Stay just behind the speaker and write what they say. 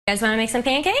You guys want to make some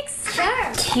pancakes?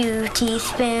 Sure. 2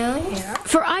 teaspoons. Yeah.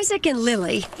 For Isaac and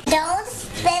Lily. Don't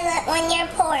spill it when you're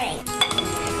pouring.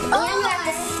 And you have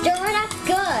to stir it up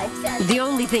good. The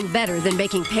only thing better than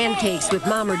making pancakes with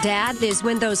Mom or Dad is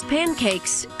when those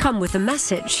pancakes come with a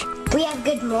message. We have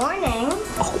good morning.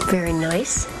 Oh, very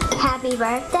nice. Happy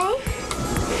birthday.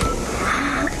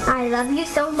 I love you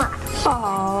so much.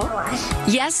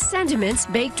 Aww. Yes, sentiments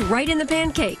baked right in the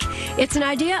pancake. It's an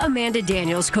idea Amanda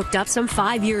Daniels cooked up some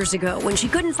 5 years ago when she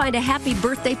couldn't find a happy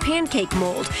birthday pancake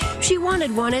mold. She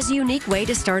wanted one as a unique way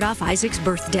to start off Isaac's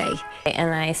birthday.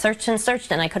 And I searched and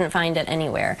searched and I couldn't find it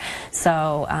anywhere.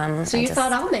 So, you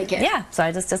thought, I'll make it? Yeah, so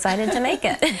I just decided to make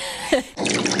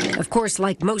it. Of course,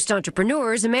 like most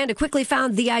entrepreneurs, Amanda quickly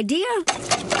found the idea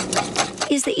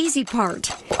is the easy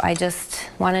part. I just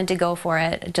wanted to go for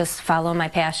it, just follow my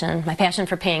passion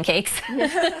for pancakes.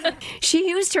 She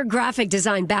used her graphic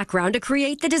design background to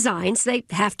create the designs. They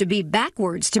have to be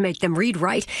backwards to make them read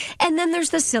right. And then there's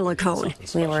the silicone.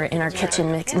 We were in our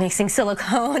kitchen mixing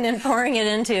silicone and pouring it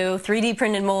into 3D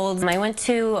printed molds. I went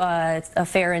to a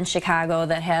fair in Chicago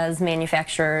that has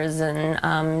manufacturers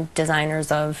and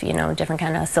designers of, different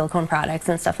kind of silicone products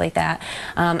and stuff like that.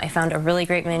 I found a really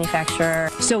great manufacturer.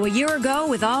 So a year ago,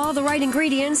 with all the right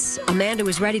ingredients, Amanda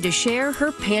was ready to share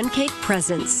her pancake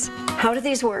presents. How do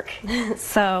these work?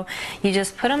 So you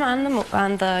just put them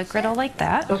on the griddle like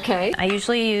that. Okay. I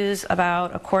usually use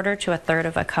about 1/4 to 1/3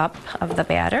 of a cup of the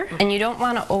batter. And you don't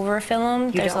want to overfill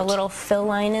them. There's a little fill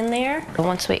line in there.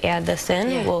 Once we add this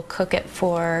in, we'll cook it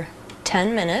for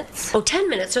 10 minutes. Oh, 10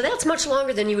 minutes. So that's much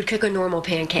longer than you would cook a normal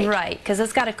pancake. Right, because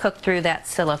it's got to cook through that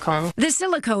silicone. The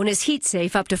silicone is heat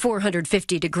safe up to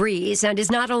 450 degrees and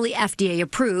is not only FDA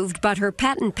approved, but her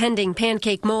patent pending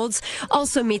pancake molds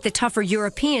also meet the tougher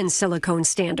European silicone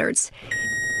standards.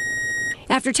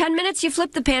 After 10 minutes, you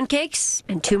flip the pancakes,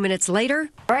 and 2 minutes later,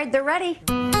 all right, they're ready.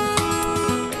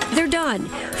 They're done.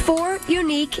 4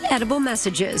 unique edible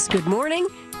messages. Good morning.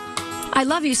 I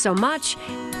love you so much.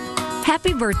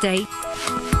 Happy birthday,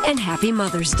 and happy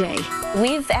Mother's Day.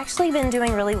 We've actually been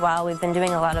doing really well. We've been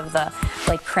doing a lot of the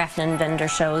craft and vendor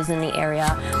shows in the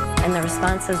area, and the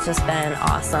response has just been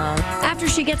awesome. After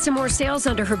she gets some more sales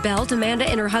under her belt, Amanda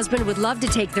and her husband would love to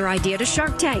take their idea to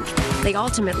Shark Tank. They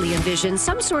ultimately envisioned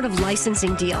some sort of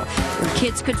licensing deal where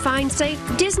kids could find, say,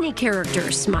 Disney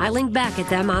characters smiling back at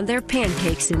them on their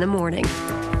pancakes in the morning.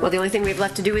 Well, the only thing we have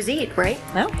left to do is eat, right?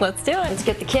 Well, let's do it. Let's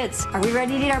get the kids. Are we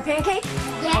ready to eat our pancake?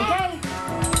 Yeah. Okay.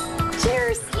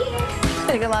 Cheers. Cheers.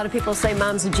 I think a lot of people say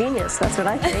Mom's a genius. That's what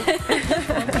I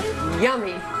think.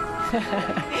 Yummy.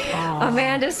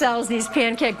 Amanda sells these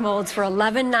pancake molds for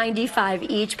 $11.95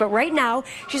 each, but right now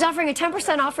she's offering a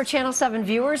 10% off for Channel 7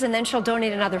 viewers, and then she'll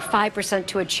donate another 5%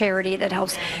 to a charity that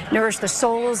helps nourish the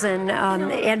souls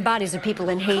and bodies of people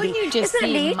in Haiti. Couldn't you just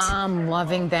see Mom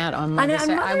loving that on Mother's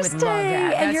Day? I would love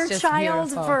that. And That's your just child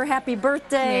beautiful. for happy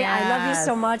birthday. Yes. I love you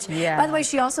so much. Yes. By the way,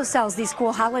 she also sells these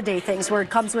cool holiday things where it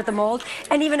comes with a mold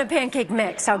and even a pancake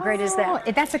mix. How great is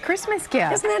that? That's a Christmas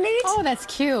gift. Isn't that neat? Oh, that's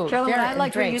cute. Carolyn, what I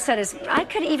liked what you said is, I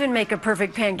could even make a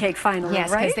perfect pancake finally, yes,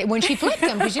 right? Yes, when she flipped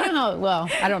them, because you know how, well,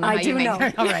 I don't know how you make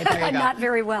them. All right, there you go. Not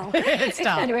very well. It's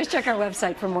tough. Anyways, check our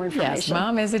website for more information. Yes,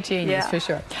 Mom is a genius, for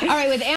sure. All right, with